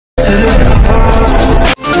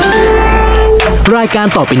รายการ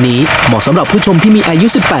ต่อไปนี้เหมาะสำหรับผู้ชมที่มีอายุ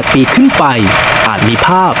 18 ปีขึ้นไปอาจมีภ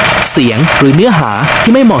าพเสียงหรือเนื้อหา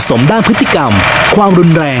ที่ไม่เหมาะสมด้านพฤติกรรมความรุ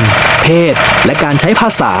นแรงเพศและการใช้ภา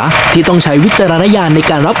ษาที่ต้องใช้วิจารณญาณใน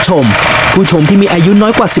การรับชมผู้ชมที่มีอายุน้อ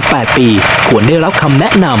ยกว่า 18 ปีควรได้รับคำแน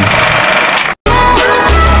ะนำ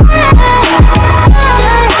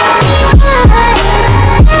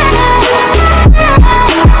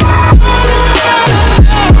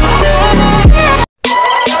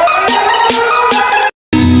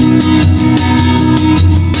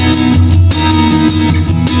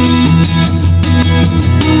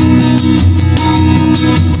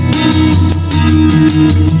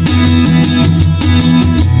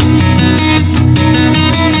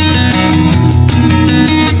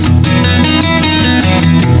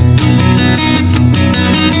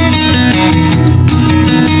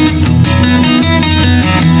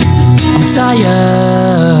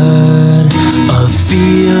Tired of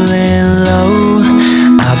feeling low.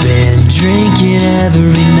 I've been drinking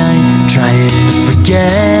every night, trying to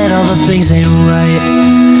forget all the things ain't right.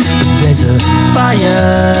 But there's a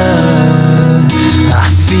fire, I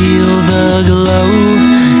feel the glow,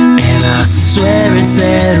 and I swear it's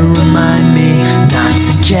there to remind me not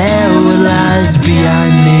to care what lies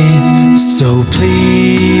behind me. So please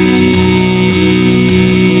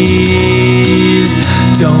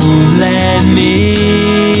don't let me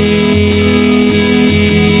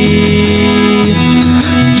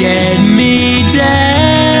get me down,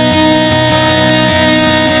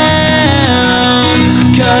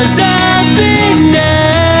 'cause I've been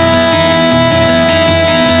down.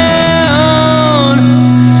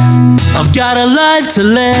 I've got a life to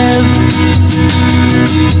live.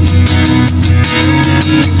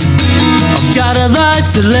 I've got a life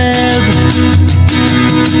to live.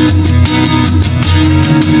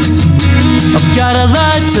 I've got a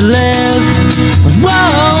life to live. Whoa,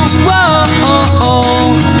 whoa.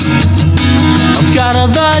 I've got a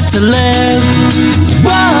life to live.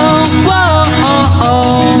 Whoa, whoa.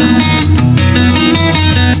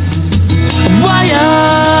 I'm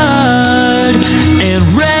wired and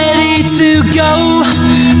ready to go.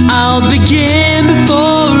 I'll begin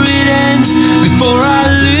before it ends, before I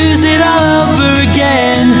lose it all over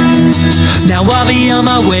again. Now I'll be on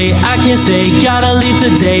my way, I can't stay, gotta leave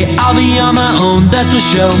today. I'll be on my own, that's for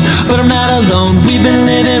sure, but I'm not alone. We've been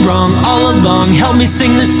living wrong all along, help me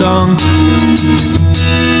sing this song.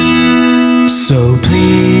 So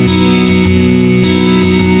please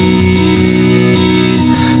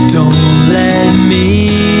don't let me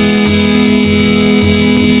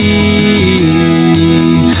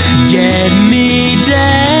get me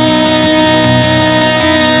down,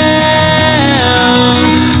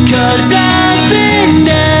 'cause I've been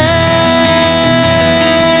down.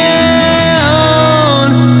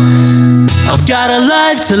 I've got a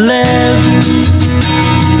life to live.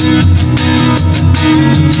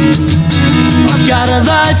 I've got a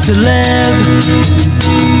life to live.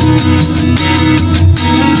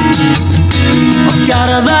 I've got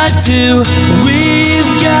a life to,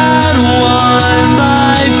 we've got one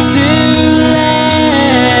life to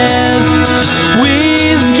live.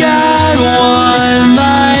 We've got one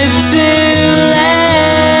life to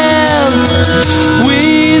live.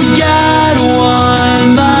 We've got one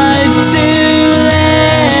life to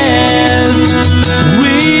live.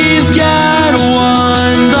 We've got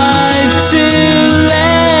one life to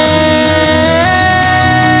live.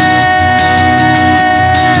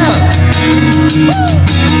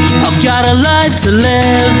 I've got a life to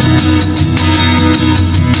live.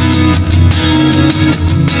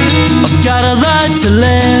 I've got a life to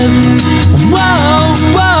live. Whoa,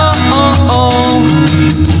 whoa.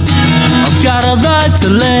 I've got a life to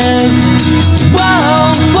live.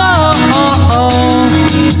 Whoa, whoa.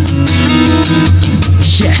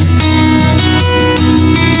 Yeah.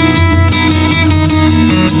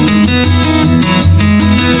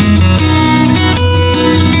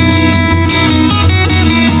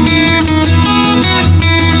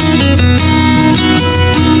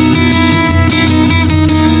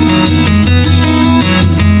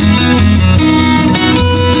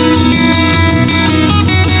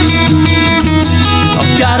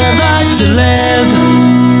 I've got a life to live.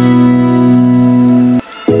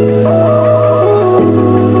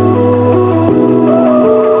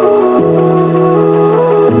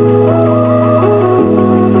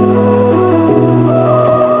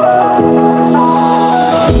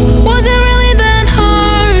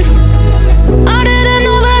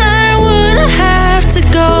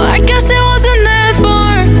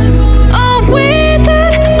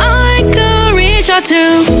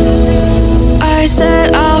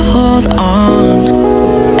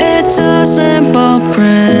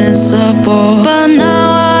 invincible, but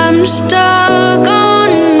now I'm stuck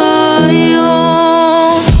on my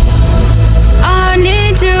own. I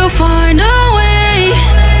need to find a way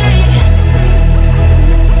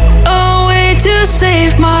to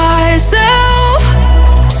save myself.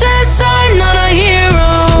 Since I'm not a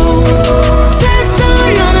hero, since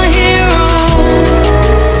I'm not a hero,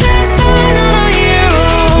 since I'm not a hero,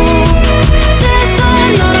 since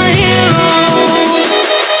I'm not a hero,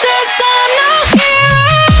 since I'm not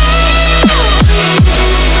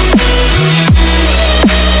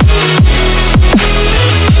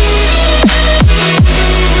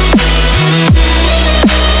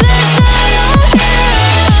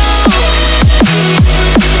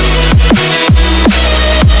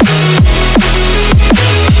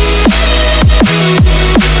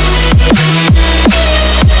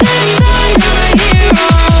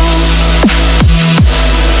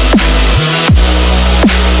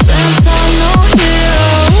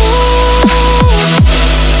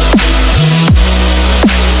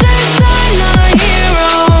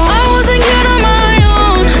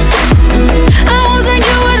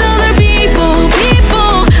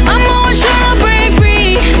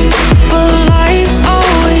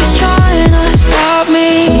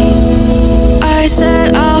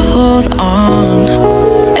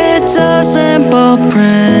a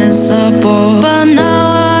principle, but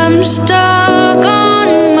now I'm stuck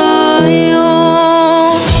on my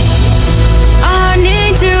own. I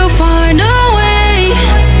need to find a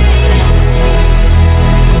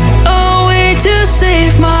way to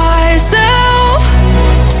save myself.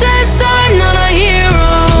 Since I'm not a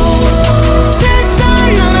hero, since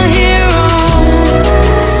I'm not a hero,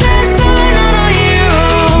 since I'm not a hero,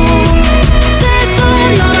 since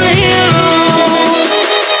I'm not a hero,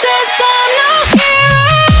 since I'm not a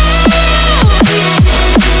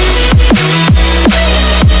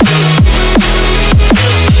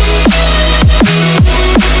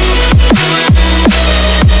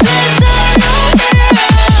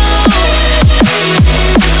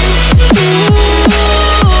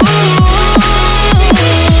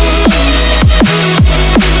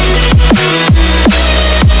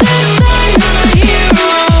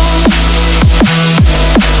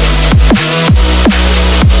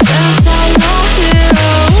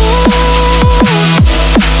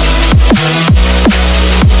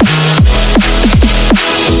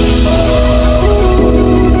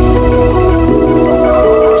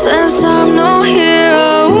since I'm no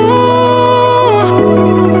hero,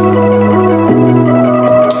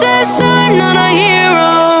 since I'm not a hero.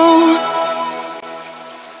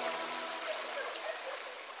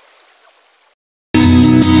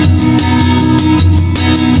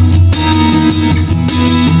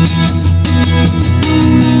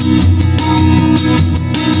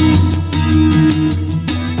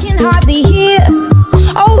 Can hardly hear.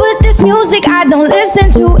 Oh, with this music I don't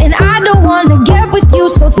listen to, and I don't wanna get with you.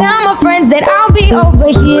 So tell my friends that I'll be over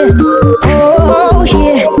here. Oh.